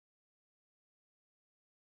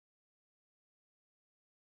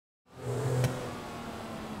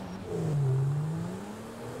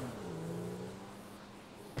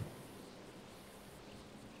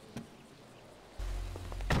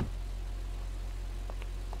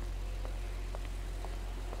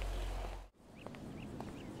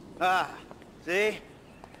Ah, see?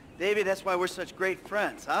 Davey, that's why we're such great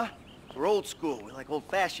friends, huh? We're old school. We like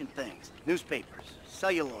old-fashioned things. Newspapers,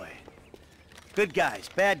 celluloid. Good guys,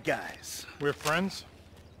 bad guys. We're friends?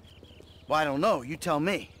 Well, I don't know. You tell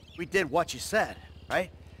me. We did what you said,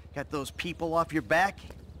 right? Got those people off your back?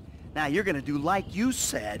 Now you're gonna do like you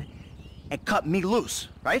said and cut me loose,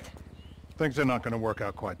 right? Things are not gonna work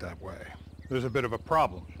out quite that way. There's a bit of a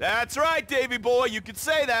problem. That's right, Davey boy, you could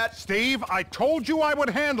say that. Steve, I told you I would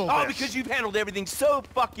handle this. Oh, because you've handled everything so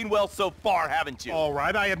fucking well so far, haven't you? All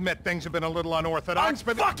right, I admit things have been a little unorthodox,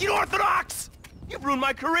 but... Fucking orthodox! You've ruined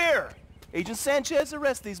my career! Agent Sanchez,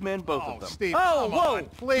 arrest these men, both of them. Steve, oh, come whoa! on,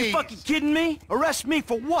 please. You fucking kidding me? Arrest me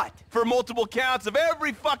for what? For multiple counts of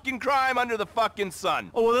every fucking crime under the fucking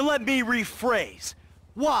sun. Oh, well then let me rephrase.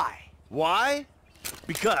 Why? Why?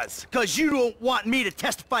 Because. Because you don't want me to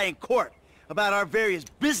testify in court about our various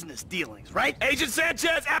business dealings, right? Agent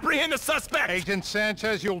Sanchez, apprehend the suspect! Agent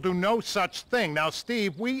Sanchez, you'll do no such thing. Now,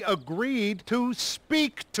 Steve, we agreed to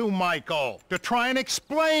speak to Michael, to try and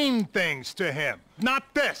explain things to him. Not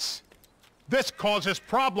this. This causes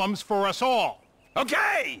problems for us all.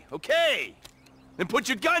 Okay, okay. Then put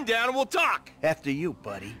your gun down and we'll talk. After you,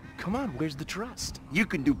 buddy. Come on, where's the trust? You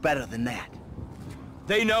can do better than that.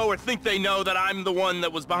 They know or think they know that I'm the one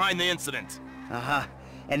that was behind the incident. Uh-huh.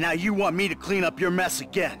 And now you want me to clean up your mess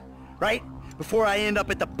again, right? Before I end up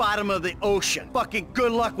at the bottom of the ocean. Fucking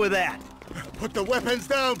good luck with that. Put the weapons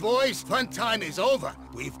down, boys. Fun time is over.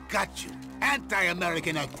 We've got you.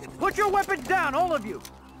 Anti-American activity. Put your weapons down, all of you.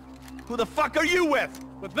 Who the fuck are you with?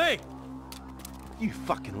 With me. You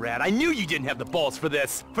fucking rat. I knew you didn't have the balls for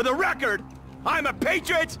this. For the record, I'm a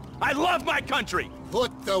patriot. I love my country.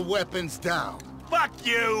 Put the weapons down. Fuck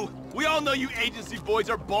you. We all know you agency boys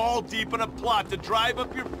are ball deep in a plot to drive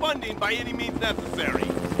up your funding by any means necessary.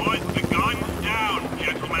 Put the gun down,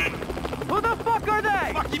 gentlemen. Who the fuck are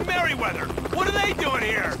they? Fucking Merryweather. What are they doing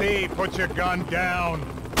here? Steve, put your gun down.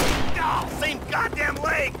 Oh, same goddamn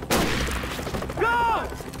leg. Go!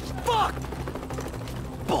 Fuck!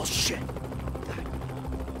 Bullshit.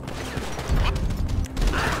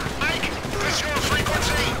 Mike, this your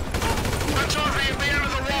frequency. That's over at the end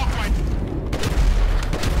of the walkway.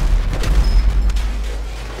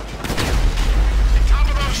 Top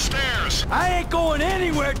of those stairs. I ain't going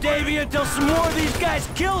anywhere, Davey, until some more of these guys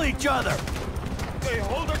kill each other. Hey,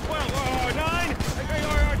 hold it 12. 9. Okay,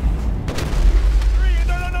 3.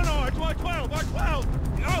 No. It's 12. 12.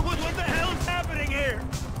 Oh, what the hell's happening here?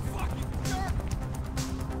 Fucking jerk.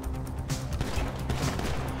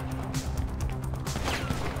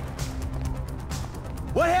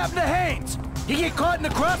 What happened to Haynes? He get caught in the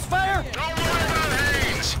crossfire? Don't worry about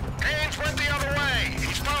Haynes. Haynes went the other way.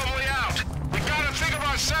 He's probably out. We gotta think of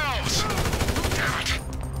ourselves. Damn it.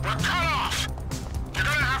 We're cut off. You're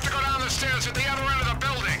gonna have to go down the stairs at the other end of the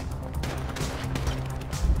building.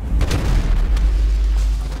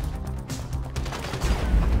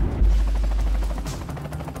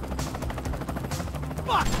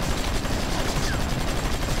 Fuck!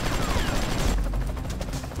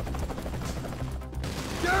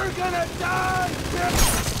 You're gonna die!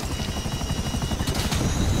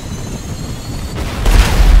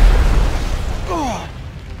 Oh,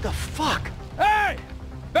 the fuck? Hey!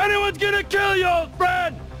 If anyone's gonna kill you, old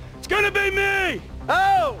friend, it's gonna be me!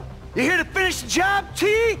 Oh! You here to finish the job,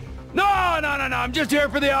 T? No, I'm just here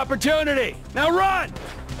for the opportunity. Now run!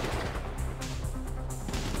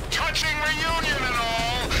 Touching reunion and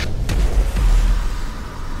all.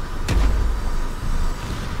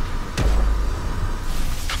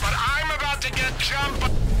 But I'm about to get jumped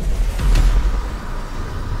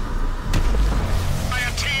by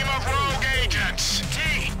a team of rogue agents.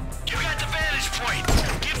 T, you got the vantage point.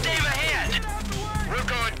 Give Dave a hand. We're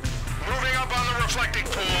good. Moving up on the reflecting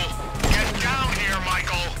pool. Get down here,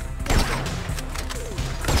 Michael.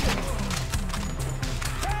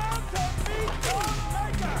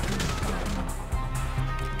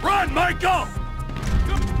 Run, Michael!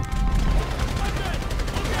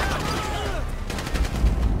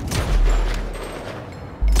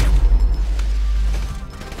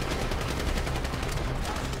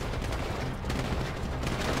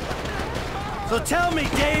 So tell me,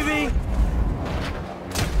 Davey.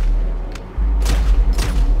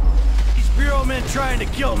 These Bureau men trying to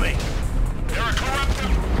kill me. They're a corrupt...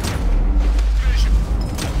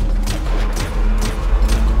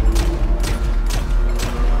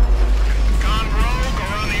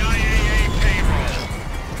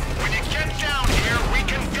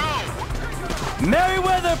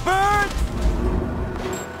 Merryweather Bird!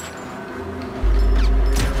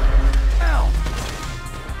 Ow!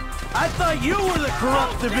 I thought you were the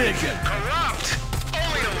corrupt division. Corrupt?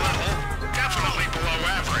 Only a little. Definitely below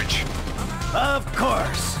average. Of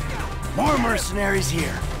course. More mercenaries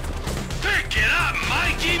here. Pick it up,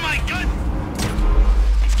 Mikey, my gun!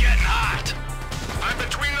 It's getting hot. I'm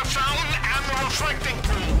between the fountain and the reflecting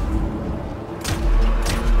pool.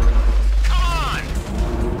 Come on!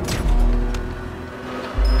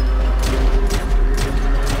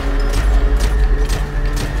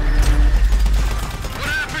 What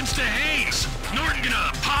happens to Hayes? Norton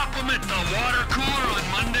gonna pop him at the water cooler on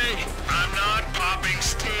Monday? I'm not popping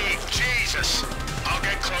Steve, Jesus. I'll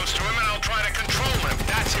get close to him and I'll try to control him.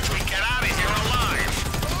 That's if we get out of here alive.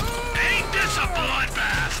 Ain't this a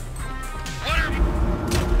bloodbath? What are...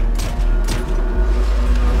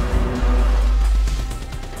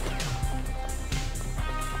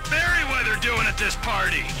 Merryweather doing at this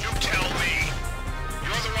party? You tell me.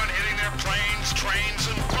 You're the one hitting their planes, trains,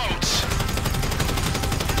 and boats.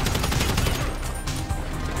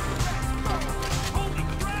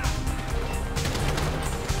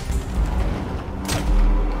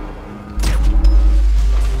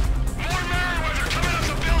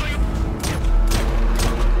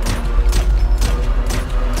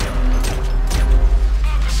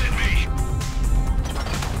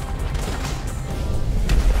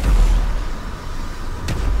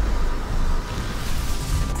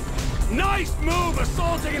 Nice move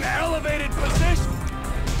assaulting an elevated position!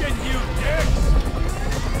 Get you dicks!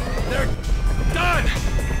 They're done!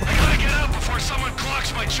 I gotta get out before someone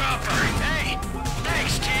clocks my chopper. Hey!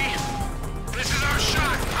 Thanks, T! This is our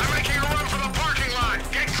shot! I'm making a run for the parking lot!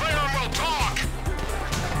 Get clear and we'll talk!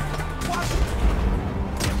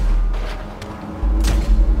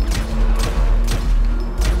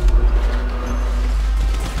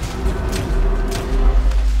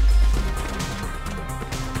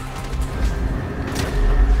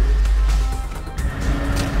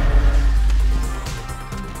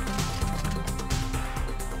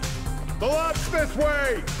 The lot's this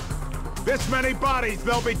way! This many bodies,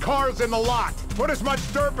 there'll be cars in the lot. Put as much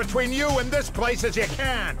dirt between you and this place as you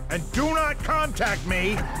can. And do not contact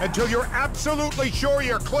me until you're absolutely sure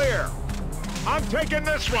you're clear. I'm taking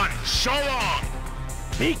this one. So long!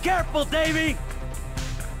 Be careful, Davey!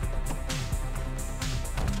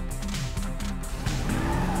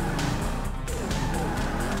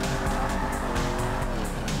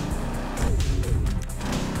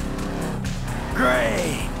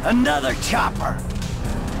 Great! Another chopper!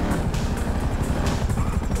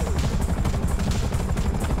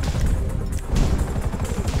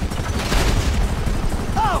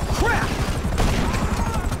 Oh, crap!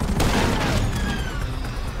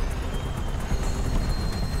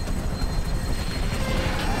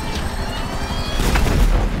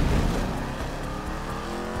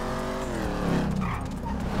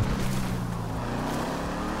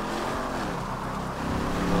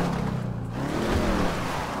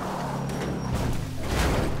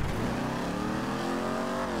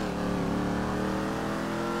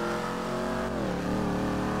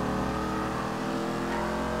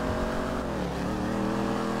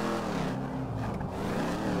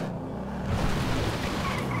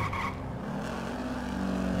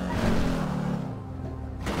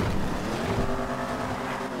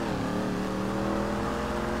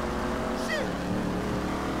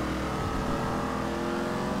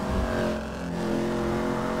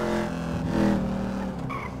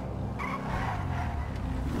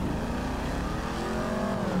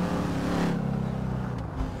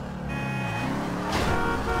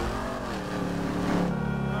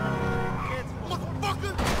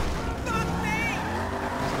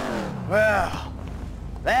 Well,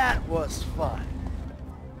 that was fun.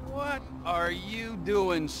 What are you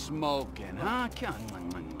doing smoking, huh?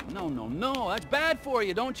 No, that's bad for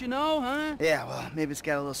you, don't you know, huh? Yeah, well, maybe it's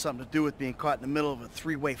got a little something to do with being caught in the middle of a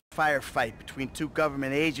three-way firefight between two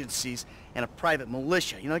government agencies and a private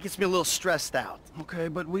militia. You know, it gets me a little stressed out. Okay,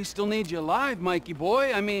 but we still need you alive, Mikey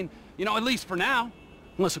boy. I mean, you know, at least for now.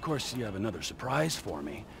 Unless, of course, you have another surprise for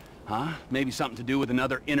me. Huh? Maybe something to do with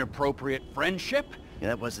another inappropriate friendship? Yeah,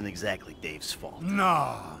 that wasn't exactly Dave's fault.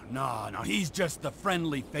 No. He's just the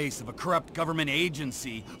friendly face of a corrupt government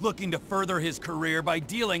agency looking to further his career by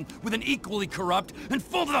dealing with an equally corrupt and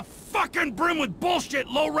full to the fucking brim with bullshit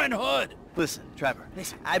low-rent hood. Listen, Trevor,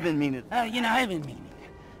 I've been meaning... I've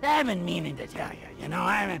been meaning to tell you, you know,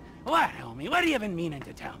 what, homie? What have you been meaning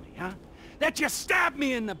to tell me, huh? That you stabbed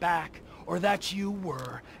me in the back, or that you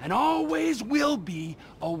were, and always will be,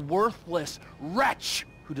 a worthless wretch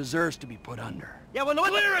who deserves to be put under. Yeah, well,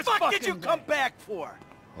 what the fuck did you come back for?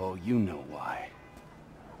 Oh, you know why.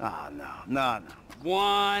 Oh, no.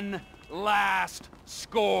 One last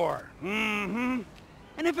score. Mm-hmm.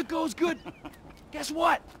 And if it goes good, guess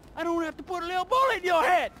what? I don't have to put a little bullet in your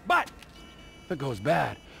head. But if it goes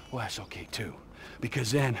bad, Well, that's okay, too.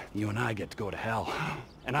 Because then, you and I get to go to hell.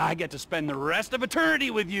 And I get to spend the rest of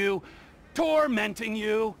eternity with you, tormenting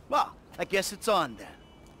you. Well, I guess it's on then.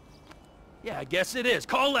 Yeah, I guess it is.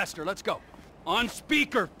 Call Lester, let's go. On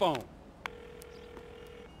speakerphone.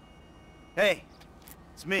 Hey,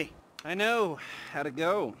 it's me. I know. How'd it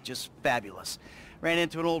go? Just fabulous. Ran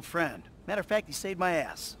into an old friend. Matter of fact, he saved my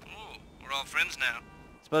ass. Oh, we're all friends now.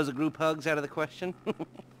 Suppose a group hug's out of the question?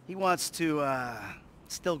 He wants to,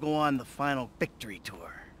 still go on the final victory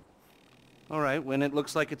tour. All right, when it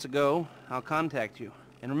looks like it's a go, I'll contact you.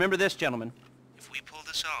 And remember this, gentlemen. If we pull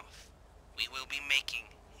this off, we will be making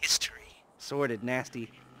history. Sordid,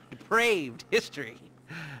 nasty, depraved history.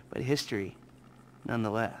 But history,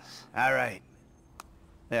 nonetheless. All right.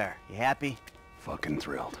 There, you happy? Fucking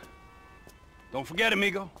thrilled. Don't forget,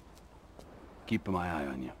 amigo. Keeping my eye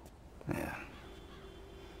on you. Yeah.